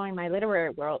exploring my literary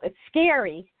world. It's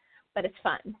scary, but it's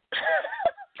fun.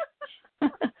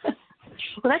 Well,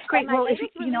 that's great. Well,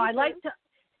 I like to.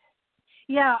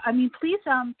 Yeah, I mean, please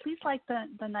like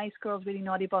the Nice Girls Reading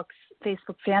Naughty Books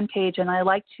Facebook fan page, and I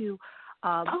like to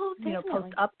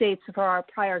post updates for our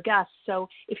prior guests. So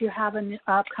if you have an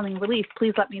upcoming release,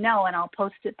 please let me know, and I'll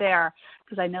post it there,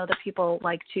 because I know that people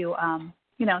like to,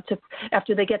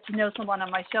 after they get to know someone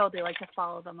on my show, they like to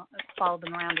follow them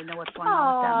around and know what's going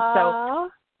on with them.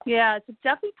 So Yeah, so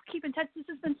definitely keep in touch. This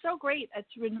has been so great. It's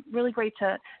been really great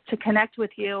to connect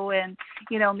with you, and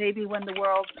maybe when the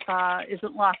world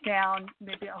isn't locked down,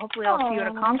 maybe hopefully I'll see you at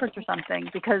a conference or something,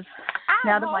 because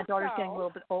now that my daughter's getting a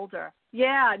little bit older.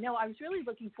 Yeah, no, I was really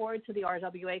looking forward to the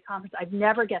RWA conference. I'd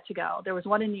never get to go. There was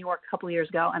one in New York a couple of years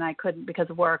ago, and I couldn't because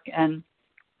of work and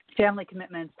family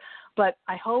commitments. But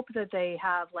I hope that they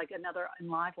have like another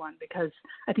live one, because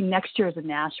I think next year is in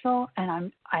Nashville,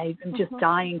 and I'm just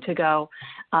dying to go.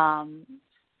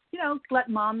 Let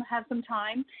Mom have some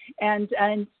time and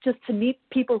just to meet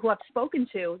people who I've spoken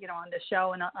to, on the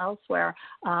show and elsewhere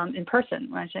in person,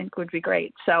 which I think would be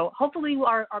great. So hopefully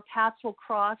our paths will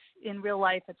cross in real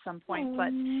life at some point,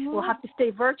 but we'll have to stay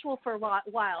virtual for a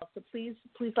while. So please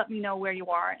let me know where you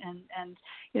are, and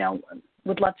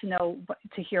would love to know,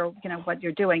 to hear, what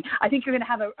you're doing. I think you're going to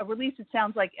have a release, it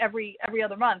sounds like, every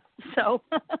other month. So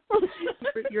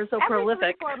you're so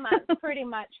prolific. Every 3-4 months, pretty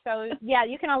much. So, yeah,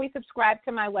 you can always subscribe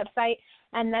to my website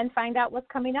and then find out what's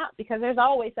coming up, because there's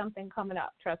always something coming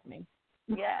up, trust me.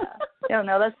 Yeah.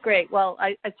 No, that's great. Well,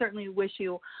 I certainly wish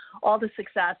you all the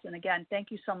success. And, again,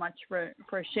 thank you so much for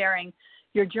sharing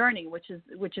your journey, which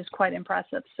is quite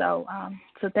impressive. So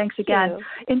thanks again.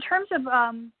 In terms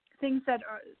of things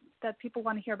that people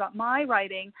want to hear about my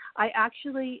writing, I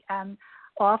actually am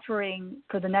offering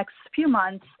for the next few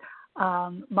months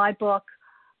my book,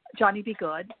 Johnny Be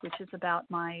Good, which is about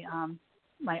my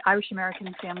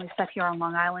Irish-American family set here on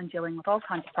Long Island dealing with all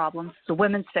kinds of problems. It's a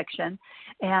women's fiction,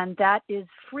 and that is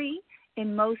free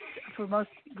for most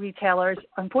retailers.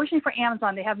 Unfortunately for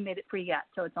Amazon, they haven't made it free yet,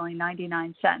 so it's only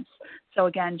 99 cents. So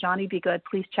again, Johnny Be Good,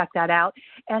 please check that out.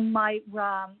 And my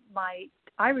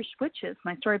Irish Witches,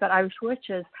 my story about Irish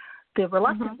witches, The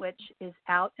Reluctant Witch, is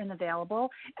out and available.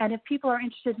 And if people are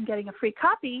interested in getting a free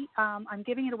copy, I'm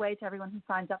giving it away to everyone who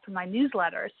signs up for my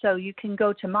newsletter. So you can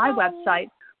go to my website,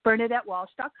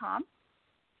 BernadetteWalsh.com.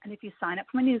 And if you sign up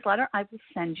for my newsletter, I will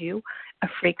send you a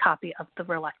free copy of The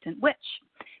Reluctant Witch.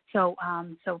 So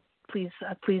please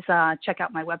check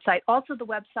out my website. Also, the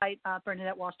website,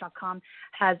 BernadetteWalsh.com,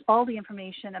 has all the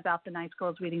information about the Nice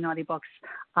Girls Reading Naughty Books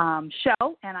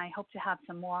show, and I hope to have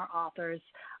some more authors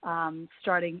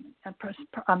starting.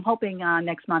 I'm hoping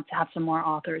next month to have some more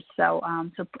authors.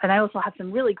 And I also have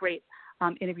some really great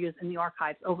interviews in the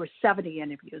archives, over 70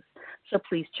 interviews. So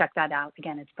please check that out.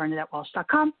 Again, it's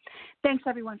BernadetteWalsh.com. Thanks,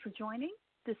 everyone, for joining.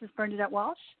 This is Bernadette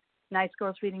Walsh, Nice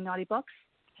Girls Reading Naughty Books,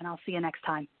 and I'll see you next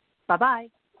time. Bye-bye.